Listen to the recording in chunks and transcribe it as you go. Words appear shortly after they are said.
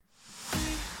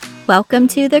Welcome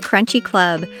to the Crunchy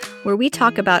Club, where we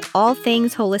talk about all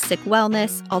things holistic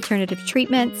wellness, alternative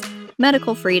treatments,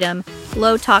 medical freedom,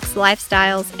 low tox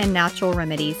lifestyles, and natural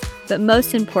remedies. But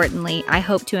most importantly, I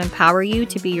hope to empower you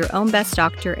to be your own best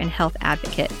doctor and health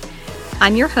advocate.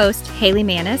 I'm your host, Haley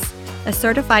Manis, a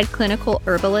certified clinical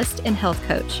herbalist and health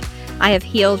coach. I have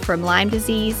healed from Lyme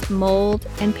disease, mold,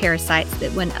 and parasites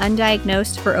that went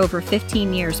undiagnosed for over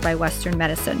 15 years by Western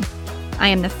medicine. I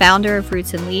am the founder of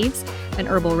Roots and Leaves, an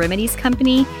herbal remedies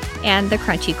company, and the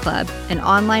Crunchy Club, an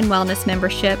online wellness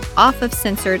membership off of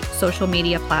censored social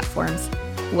media platforms.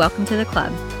 Welcome to the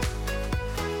club.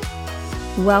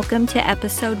 Welcome to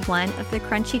episode 1 of the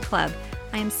Crunchy Club.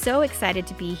 I am so excited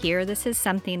to be here. This is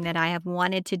something that I have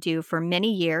wanted to do for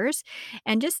many years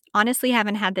and just honestly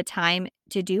haven't had the time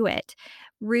to do it.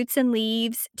 Roots and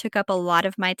Leaves took up a lot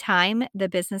of my time, the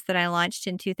business that I launched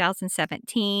in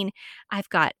 2017. I've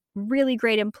got really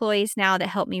great employees now that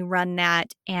help me run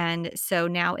that. And so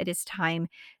now it is time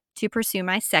to pursue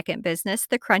my second business,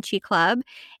 the Crunchy Club,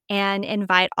 and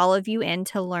invite all of you in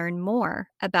to learn more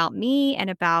about me and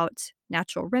about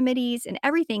natural remedies and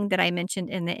everything that I mentioned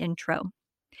in the intro.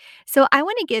 So, I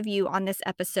want to give you on this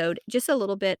episode just a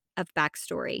little bit of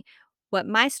backstory, what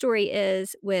my story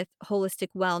is with holistic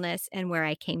wellness and where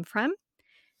I came from.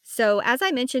 So, as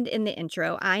I mentioned in the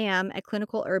intro, I am a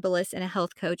clinical herbalist and a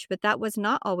health coach, but that was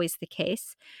not always the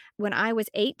case. When I was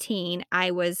 18,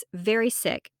 I was very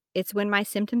sick. It's when my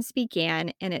symptoms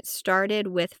began, and it started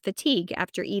with fatigue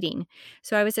after eating.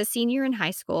 So, I was a senior in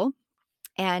high school,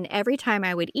 and every time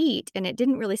I would eat, and it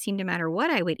didn't really seem to matter what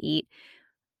I would eat,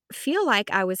 feel like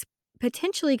I was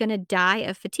potentially going to die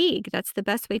of fatigue. That's the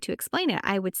best way to explain it.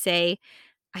 I would say,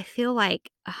 I feel like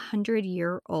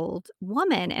 100-year-old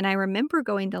woman. And I remember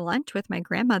going to lunch with my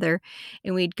grandmother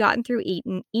and we'd gotten through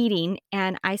eating.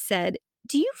 And I said,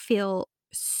 "Do you feel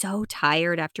so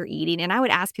tired after eating?" And I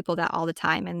would ask people that all the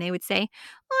time. And they would say,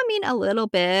 "Well, I mean, a little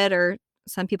bit." Or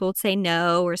some people would say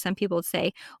no. Or some people would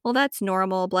say, "Well, that's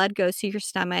normal. Blood goes to your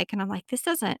stomach." And I'm like, this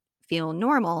doesn't feel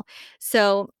normal.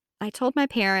 So I told my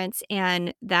parents,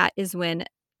 and that is when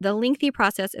the lengthy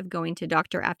process of going to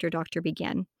doctor after doctor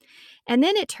began. And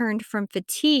then it turned from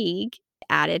fatigue,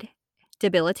 added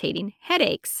debilitating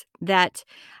headaches that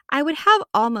I would have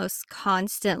almost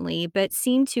constantly, but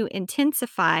seemed to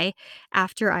intensify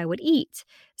after I would eat.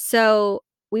 So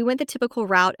we went the typical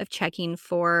route of checking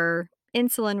for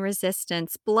insulin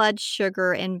resistance, blood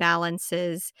sugar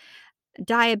imbalances,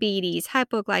 diabetes,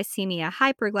 hypoglycemia,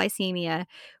 hyperglycemia.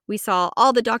 We saw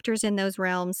all the doctors in those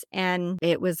realms and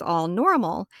it was all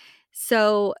normal.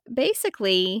 So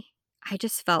basically, I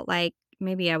just felt like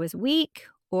maybe I was weak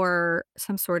or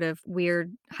some sort of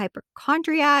weird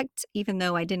hypochondriac, even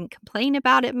though I didn't complain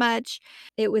about it much.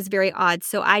 It was very odd.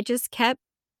 So I just kept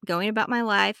going about my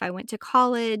life. I went to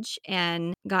college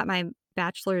and got my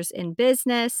bachelor's in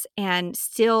business and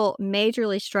still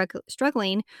majorly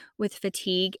struggling with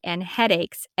fatigue and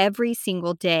headaches every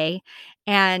single day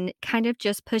and kind of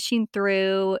just pushing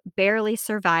through, barely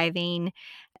surviving.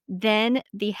 Then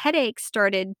the headaches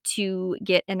started to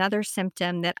get another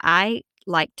symptom that I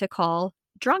like to call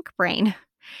drunk brain.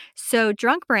 So,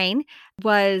 drunk brain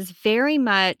was very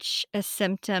much a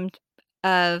symptom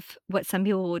of what some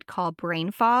people would call brain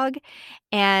fog.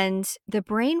 And the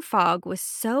brain fog was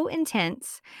so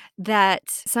intense that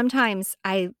sometimes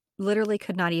I literally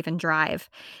could not even drive.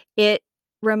 It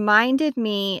reminded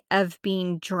me of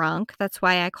being drunk. That's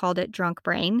why I called it drunk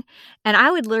brain. And I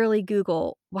would literally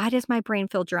Google, why does my brain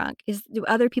feel drunk? Do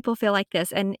other people feel like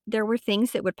this? And there were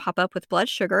things that would pop up with blood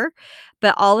sugar,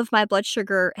 but all of my blood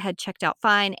sugar had checked out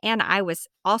fine. And I was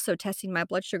also testing my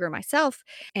blood sugar myself,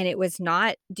 and it was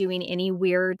not doing any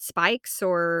weird spikes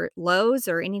or lows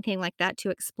or anything like that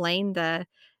to explain the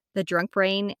drunk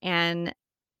brain. And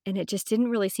it just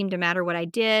didn't really seem to matter what I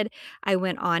did. I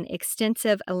went on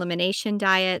extensive elimination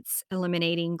diets,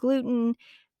 eliminating gluten,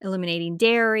 eliminating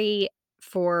dairy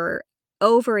for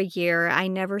over a year. I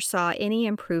never saw any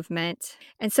improvement.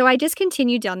 And so I just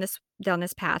continued down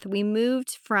this path. We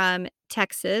moved from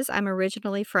Texas. I'm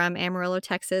originally from Amarillo,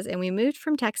 Texas, and we moved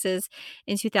from Texas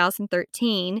in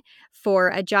 2013 for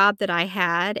a job that I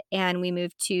had, and we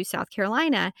moved to South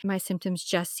Carolina. My symptoms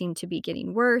just seemed to be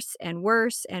getting worse and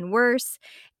worse and worse.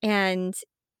 And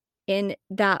in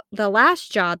the last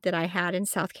job that I had in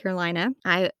South Carolina,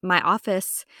 my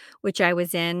office, which I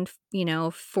was in,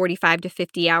 45 to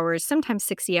 50 hours, sometimes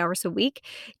 60 hours a week,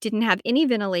 didn't have any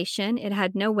ventilation. It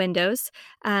had no windows.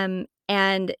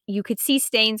 and you could see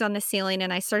stains on the ceiling,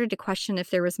 and I started to question if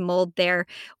there was mold there.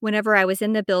 Whenever I was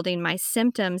in the building, my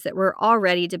symptoms that were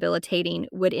already debilitating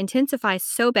would intensify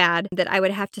so bad that I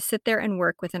would have to sit there and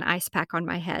work with an ice pack on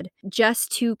my head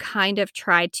just to kind of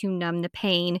try to numb the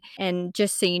pain. And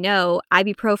just so you know,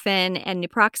 ibuprofen and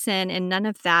naproxen and none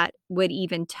of that would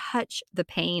even touch the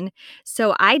pain.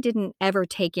 So I didn't ever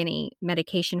take any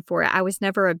medication for it. I was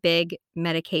never a big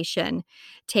medication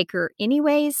taker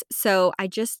anyways, so I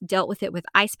just dealt with it with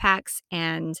ice packs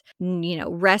and,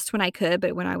 rest when I could,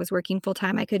 but when I was working full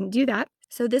time, I couldn't do that.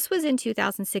 So this was in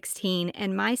 2016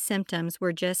 and my symptoms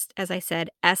were just, as I said,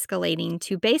 escalating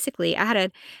to basically I had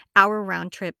an hour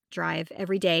round trip drive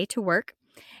every day to work.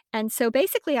 And so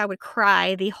basically, I would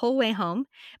cry the whole way home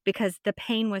because the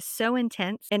pain was so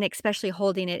intense, and especially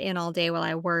holding it in all day while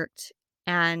I worked.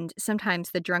 And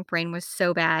sometimes the drunk brain was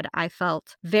so bad, I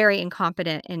felt very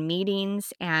incompetent in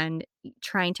meetings and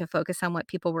trying to focus on what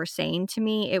people were saying to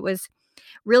me. It was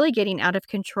really getting out of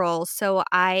control. So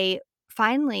I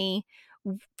finally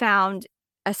found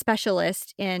a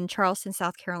specialist in Charleston,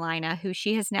 South Carolina, who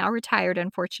she has now retired,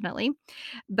 unfortunately.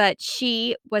 But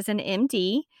she was an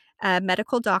MD, a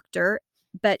medical doctor,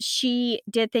 but she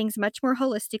did things much more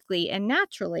holistically and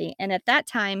naturally. And at that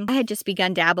time, I had just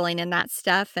begun dabbling in that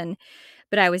stuff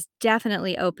but I was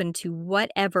definitely open to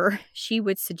whatever she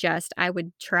would suggest I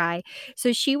would try.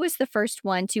 So she was the first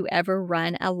one to ever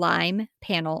run a Lyme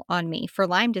panel on me for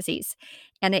Lyme disease,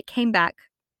 and it came back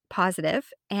positive.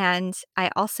 And I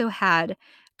also had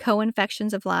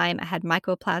co-infections of Lyme. I had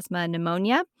mycoplasma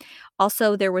pneumonia.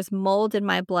 Also, there was mold in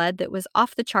my blood that was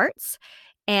off the charts,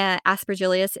 and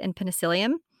Aspergillus and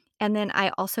penicillium. And then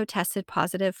I also tested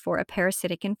positive for a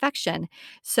parasitic infection.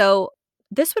 So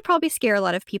this would probably scare a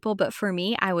lot of people, but for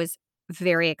me, I was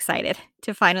very excited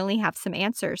to finally have some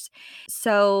answers.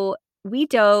 So we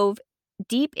dove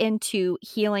deep into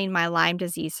healing my Lyme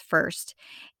disease first.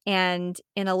 And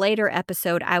in a later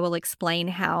episode, I will explain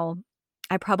how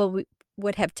I probably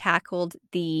would have tackled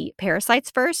the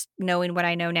parasites first, knowing what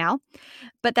I know now.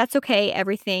 But that's okay.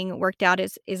 Everything worked out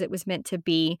as it was meant to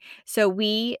be. So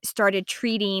we started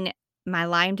treating my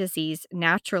Lyme disease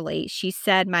naturally. She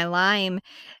said my Lyme,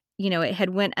 it had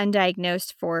went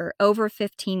undiagnosed for over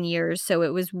 15 years, so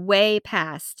it was way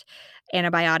past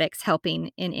antibiotics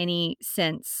helping in any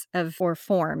sense of or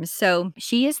form. So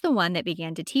she is the one that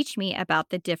began to teach me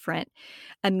about the different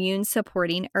immune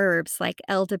supporting herbs like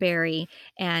elderberry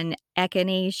and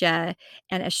echinacea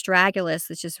and astragalus,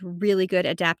 which is really good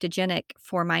adaptogenic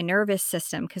for my nervous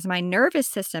system because my nervous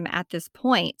system at this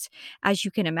point, as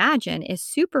you can imagine, is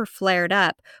super flared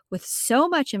up with so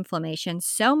much inflammation,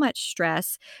 so much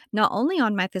stress, not only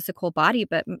on my physical body,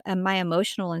 but my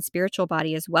emotional and spiritual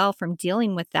body as well from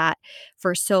dealing with that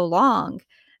for so long.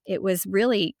 It was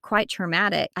really quite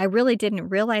traumatic. I really didn't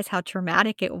realize how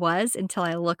traumatic it was until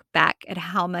I look back at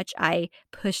how much I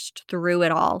pushed through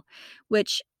it all,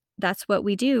 which that's what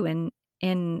we do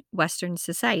in Western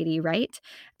society, right?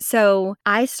 So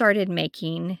I started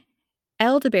making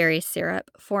elderberry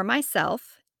syrup for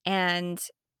myself and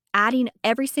adding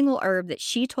every single herb that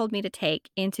she told me to take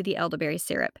into the elderberry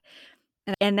syrup.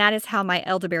 And that is how my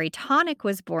elderberry tonic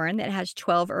was born that has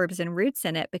 12 herbs and roots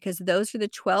in it because those are the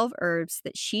 12 herbs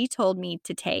that she told me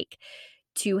to take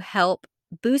to help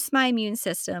boost my immune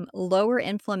system, lower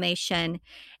inflammation.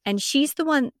 And she's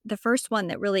the first one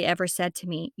that really ever said to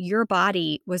me, "Your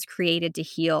body was created to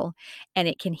heal, and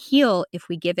it can heal if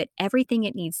we give it everything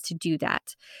it needs to do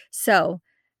that." So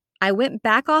I went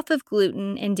back off of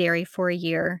gluten and dairy for a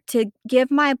year to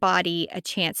give my body a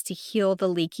chance to heal the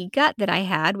leaky gut that I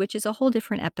had, which is a whole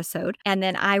different episode. And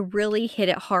then I really hit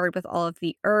it hard with all of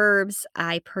the herbs.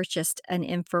 I purchased an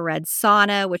infrared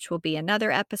sauna, which will be another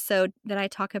episode that I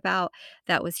talk about.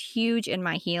 That was huge in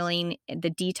my healing, the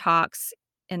detox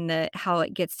and the how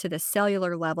it gets to the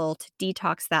cellular level to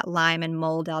detox that Lyme and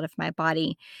mold out of my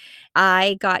body.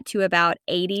 I got to about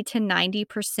 80 to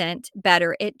 90%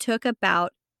 better. It took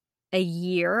about a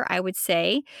year, I would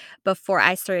say, before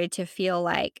I started to feel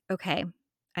like, okay,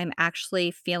 I'm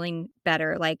actually feeling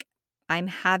better. Like I'm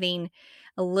having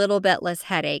a little bit less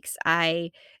headaches.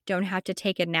 I don't have to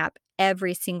take a nap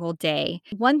every single day.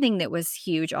 One thing that was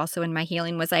huge also in my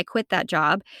healing was I quit that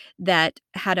job that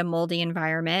had a moldy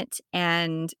environment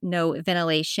and no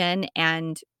ventilation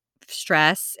and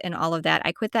stress and all of that.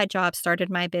 I quit that job, started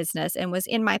my business, and was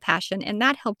in my passion. And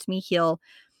that helped me heal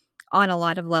on a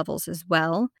lot of levels as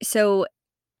well. So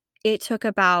it took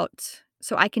about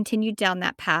so I continued down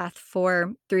that path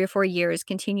for 3 or 4 years,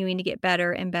 continuing to get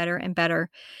better and better and better.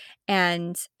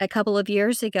 And a couple of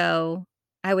years ago,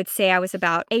 I would say I was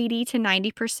about 80 to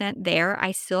 90% there.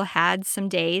 I still had some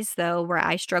days, though, where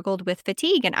I struggled with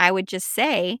fatigue, and I would just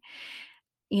say,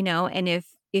 and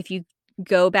if you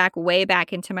go back way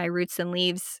back into my Roots and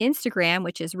Leaves Instagram,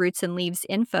 which is Roots and Leaves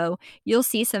Info, you'll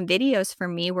see some videos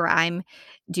from me where I'm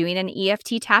doing an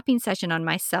EFT tapping session on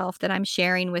myself that I'm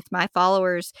sharing with my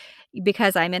followers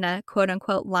because I'm in a quote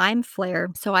unquote Lyme flare.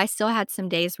 So I still had some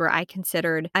days where I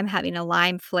considered I'm having a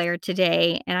Lyme flare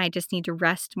today and I just need to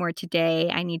rest more today.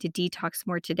 I need to detox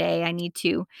more today. I need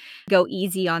to go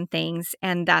easy on things.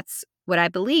 And that's what I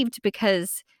believed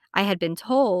because I had been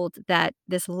told that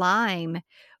this Lyme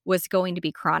was going to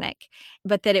be chronic,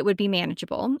 but that it would be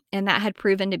manageable, and that had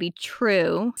proven to be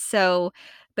true. So,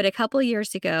 but a couple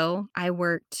years ago, I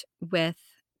worked with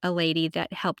a lady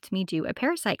that helped me do a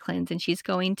parasite cleanse, and she's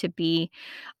going to be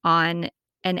on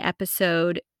an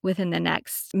episode within the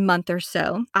next month or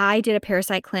so. I did a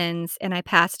parasite cleanse and I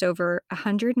passed over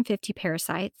 150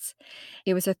 parasites.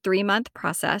 It was a 3-month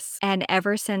process. And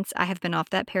ever since I have been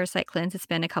off that parasite cleanse, it's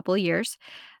been a couple of years,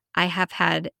 I have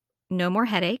had no more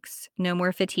headaches, no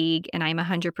more fatigue, and I'm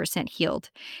 100% healed.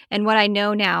 And what I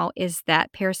know now is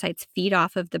that parasites feed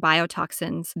off of the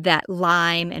biotoxins that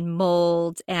Lyme and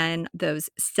mold and those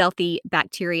stealthy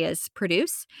bacterias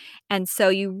produce. And so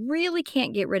you really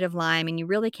can't get rid of Lyme and you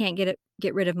really can't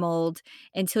get rid of mold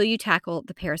until you tackle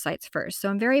the parasites first. So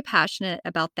I'm very passionate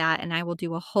about that, and I will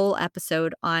do a whole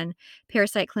episode on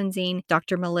parasite cleansing,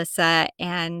 Dr. Melissa,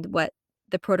 and what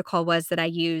the protocol was that I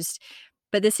used.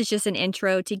 But this is just an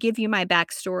intro to give you my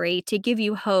backstory, to give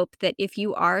you hope that if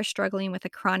you are struggling with a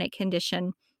chronic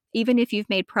condition, even if you've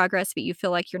made progress, but you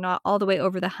feel like you're not all the way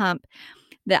over the hump,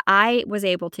 that I was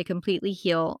able to completely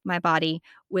heal my body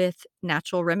with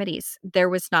natural remedies. There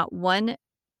was not one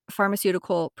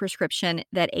pharmaceutical prescription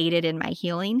that aided in my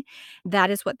healing. That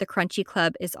is what the Crunchy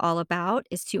Club is all about,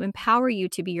 is to empower you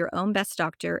to be your own best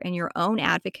doctor and your own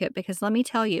advocate. Because let me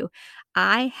tell you,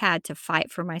 I had to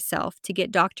fight for myself to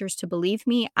get doctors to believe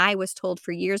me. I was told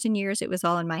for years and years, it was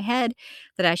all in my head,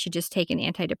 that I should just take an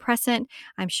antidepressant.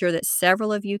 I'm sure that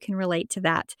several of you can relate to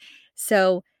that.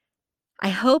 So I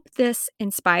hope this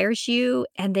inspires you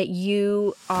and that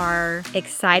you are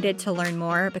excited to learn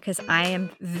more, because I am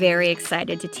very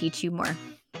excited to teach you more.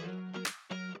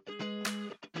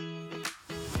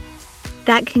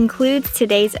 That concludes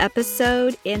today's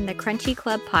episode in the Crunchy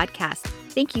Club podcast.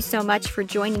 Thank you so much for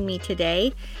joining me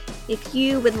today. If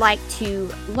you would like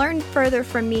to learn further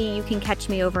from me, you can catch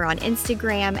me over on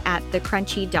Instagram at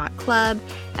thecrunchy.club,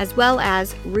 as well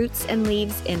as Roots and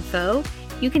Leaves Info.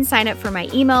 You can sign up for my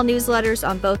email newsletters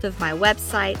on both of my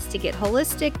websites to get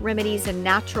holistic remedies and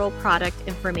natural product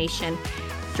information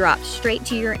dropped straight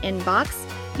to your inbox.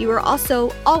 You are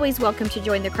also always welcome to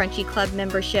join the Crunchy Club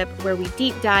membership, where we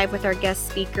deep dive with our guest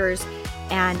speakers,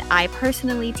 and I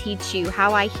personally teach you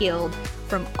how I healed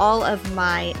from all of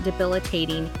my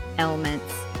debilitating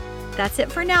ailments. That's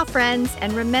it for now, friends,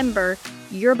 and remember,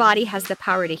 your body has the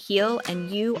power to heal,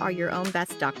 and you are your own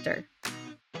best doctor.